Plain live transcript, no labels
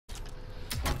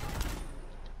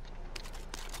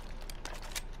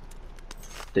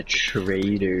The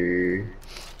traitor.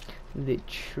 The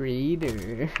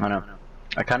traitor. I know.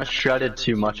 I kind of shredded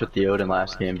too much with the Odin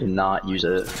last game to not use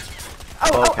it.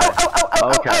 Oh, Okay.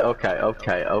 Okay, oh. okay,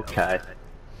 okay, okay.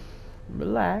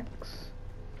 Relax.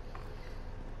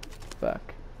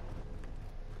 Fuck.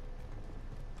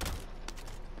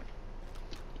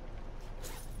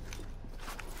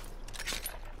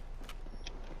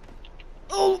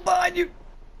 Oh, behind you!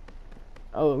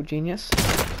 Oh, genius.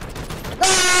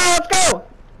 Ah, let's go!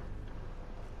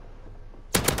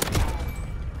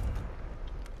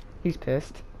 He's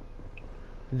pissed.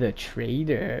 The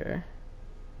traitor.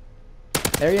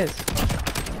 There he is.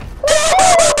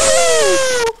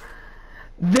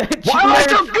 The Why am I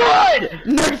so good?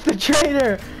 Nerf the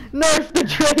traitor! Nerf the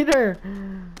traitor!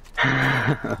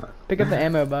 Pick up the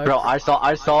ammo box. Bro, I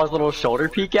saw his little shoulder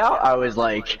peek out. I was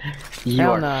like, you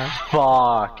Hell are nah.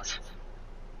 fucked.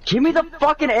 Give me the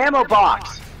fucking ammo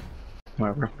box.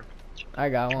 Whatever. I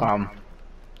got one.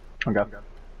 Okay.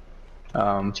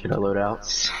 Let's get our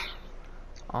loadouts.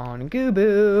 On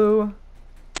Goobo.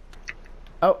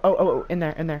 Oh, in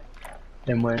there.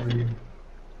 And where?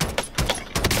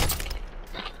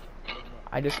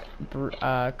 I just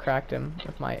cracked him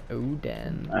with my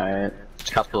Odin. Alright.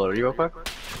 Just cop the loader you real quick.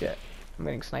 Shit. I'm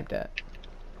getting sniped at.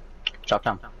 Drop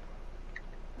down.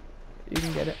 You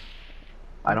can get it.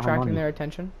 I don't have Attracting money. their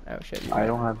attention. Oh shit. I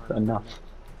don't have enough.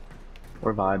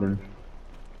 We're vibing.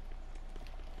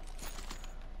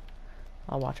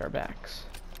 I'll watch our backs.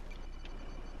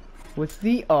 With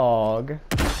the AUG.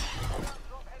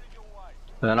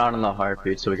 They're not on the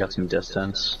heartbeat, so we got some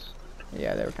distance.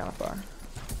 Yeah, they were kind of far.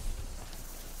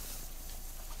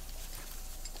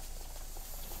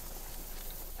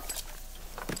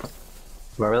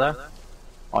 Where were they?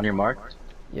 On your mark?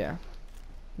 Yeah.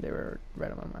 They were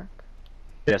right on my mark.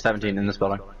 Yeah, 17 in this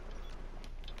building.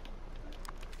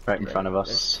 Right in front of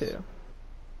us. There's two.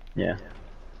 Yeah.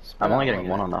 Spread I'm only out getting a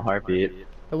one little on the heartbeat. bit.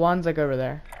 The one's like over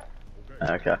there.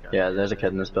 Okay. Yeah, there's a kid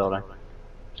in this building.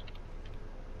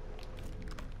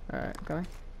 Alright, coming.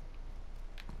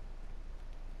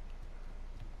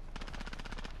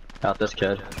 Got this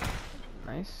kid.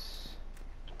 Nice.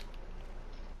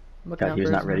 Looking God, out he was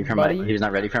for not his ready for buddy. my. He was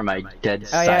not ready for my dead Oh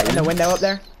silence. yeah, in the window up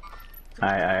there.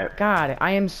 Alright. God,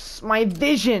 I am my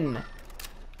vision.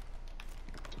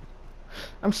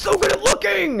 I'm so good at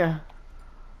looking.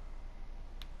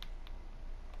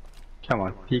 Come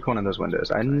on, peek one of those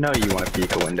windows. I know you want to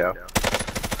peek a window.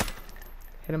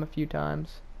 Hit him a few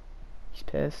times. He's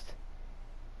pissed.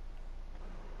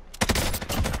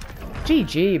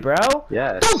 GG, bro.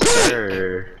 Yes, Don't peek!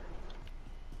 sir.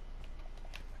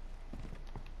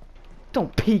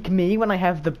 Don't peek me when I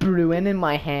have the Bruin in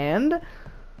my hand.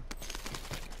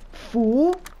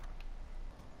 Fool.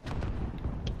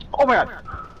 Oh my god.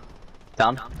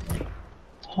 Down.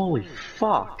 Holy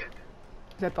fuck.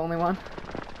 Is that the only one?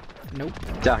 Nope.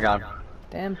 Down, got him.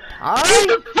 Damn. Get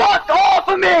the fuck off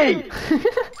of me!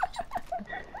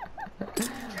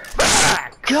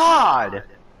 God!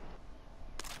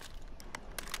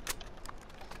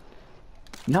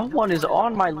 No one is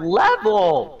on my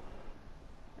level!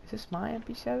 Is this my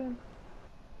MP7?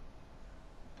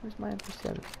 Where's my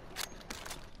MP7?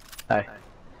 Hey.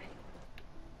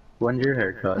 When's your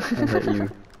haircut? I bet you.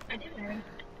 I did already.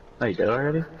 Oh, you did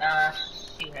already?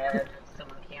 She had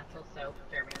someone cancel, so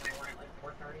Jeremy and I went at like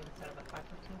 4:30 instead of at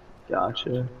 5:15.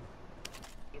 Gotcha.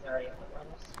 He's already up with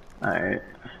Rebels. Alright.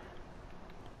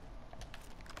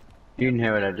 You didn't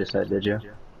hear what I just said, did you?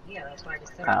 Yeah, that's why I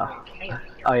just said Oh. I'm okay up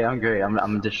here. Oh yeah, I'm great.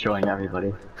 I'm destroying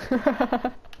everybody. Then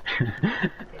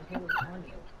who was on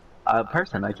you? A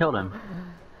person, I killed him.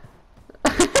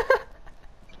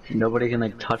 Nobody can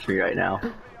like touch me right now.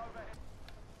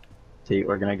 See,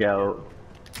 we're gonna go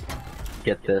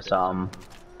get this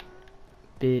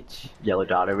Bitch. yellow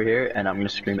dot over here, and I'm gonna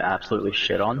scream absolutely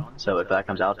shit on. So if that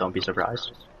comes out, don't be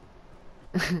surprised.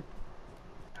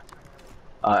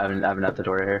 Evan at the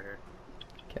door here.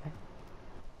 Okay.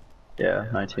 Yeah,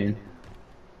 19.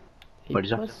 What'd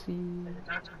you say? Pussy.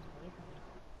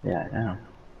 Yeah, I know.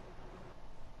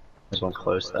 There's one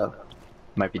close though.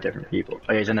 Might be different people.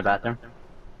 Oh, he's in the bathroom.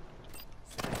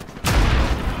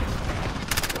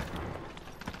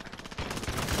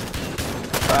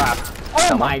 Oh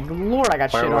Someone? my lord, I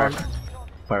got shit Where? on.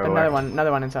 Where?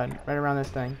 Another one inside, right around this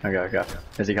thing. Okay.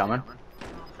 Is he coming?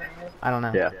 I don't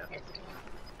know. Yeah.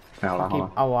 Hold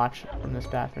on. I'll watch in this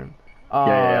bathroom.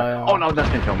 Yeah. Oh no, that's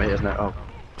gonna kill me, isn't it? Oh.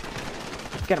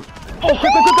 Get him. Oh,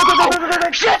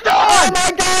 quick. Shit on! Oh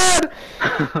my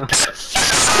god!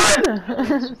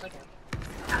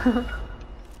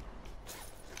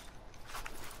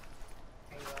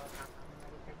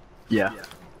 Yeah.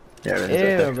 Yeah, everything's Ew,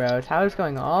 okay. bro, tower's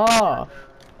going off.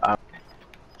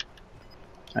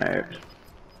 Alright.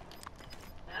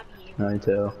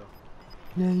 92.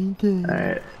 92.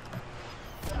 Alright.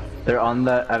 They're on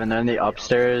the, Evan, they're in the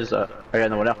upstairs, right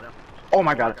in the window. Oh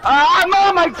my god. Ah,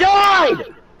 Mom, I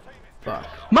died! Fuck.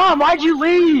 Mom, why'd you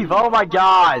leave? Oh my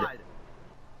god.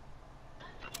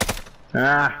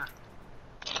 Ah.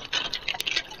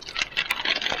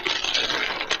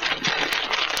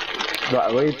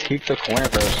 But wait, peek the corner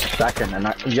for a second and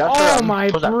you have to, my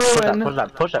push that, Bruin.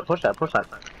 push that.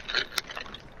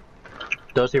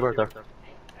 Those people are there.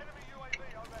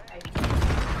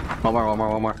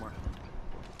 One more.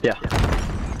 Yeah.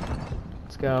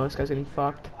 Let's go. This guy's getting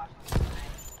fucked.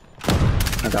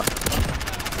 Okay.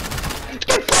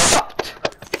 Get fucked!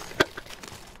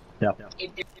 Yeah.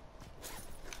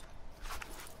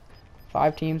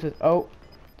 5 teams with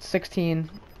 16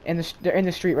 in the they're in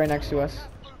the street right next to us.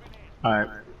 Alright.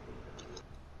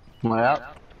 Am I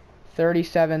out?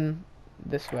 37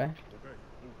 this way.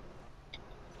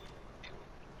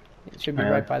 It should be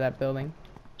right by that building.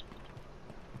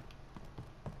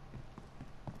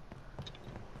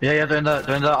 Yeah, they're in the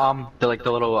like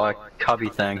the little cubby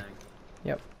thing.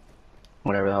 Yep.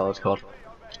 Whatever the hell it's called.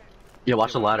 Yeah,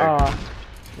 watch the ladder. Oh,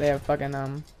 they have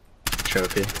fucking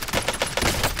Trophy.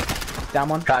 down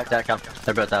one. Got it,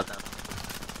 they're both out.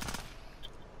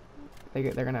 They're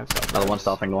gonna have stuff. Oh, the one's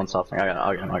stopping. I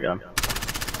got him.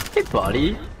 Hey,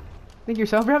 buddy. Think you're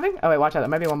self-revving? Oh wait, watch out. There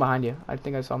might be one behind you. I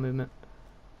think I saw movement.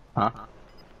 Huh?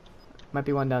 Might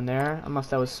be one down there. Unless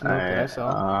that was smoke that I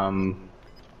saw.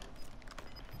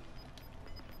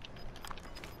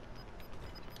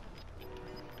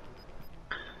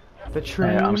 The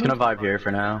train. Yeah, I'm just gonna vibe here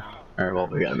for now. Or well,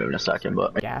 we gotta move in a second,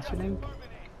 but Gas, I think.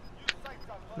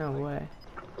 No way.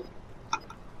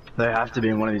 they have to be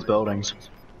in one of these buildings.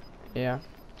 Yeah.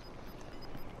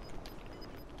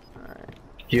 Alright.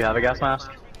 Do you have a gas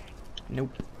mask? Nope.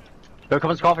 Go,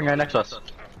 someone's coughing right next to us.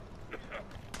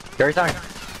 Gary's dying.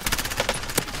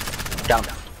 Down.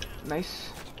 Nice.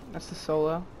 That's the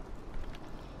solo.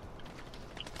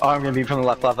 Oh, I'm gonna be from the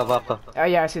left. Oh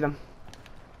yeah, I see them.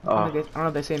 I Oh. don't know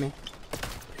if they see me.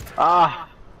 Ah!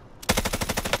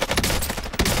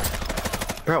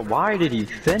 Bro, why did he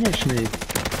finish me?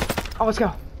 Oh, let's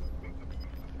go.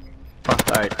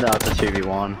 Alright, no, it's a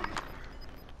 2v1.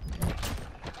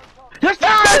 Yes,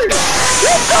 sir!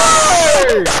 Yes,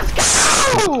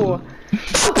 Go!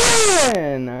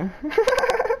 Win!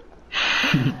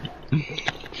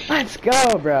 Let's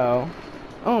go, bro.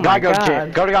 Oh my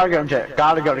god. Gotta go to game chat.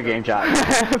 Gotta go to game chat.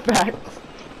 Facts.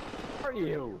 Where are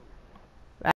you?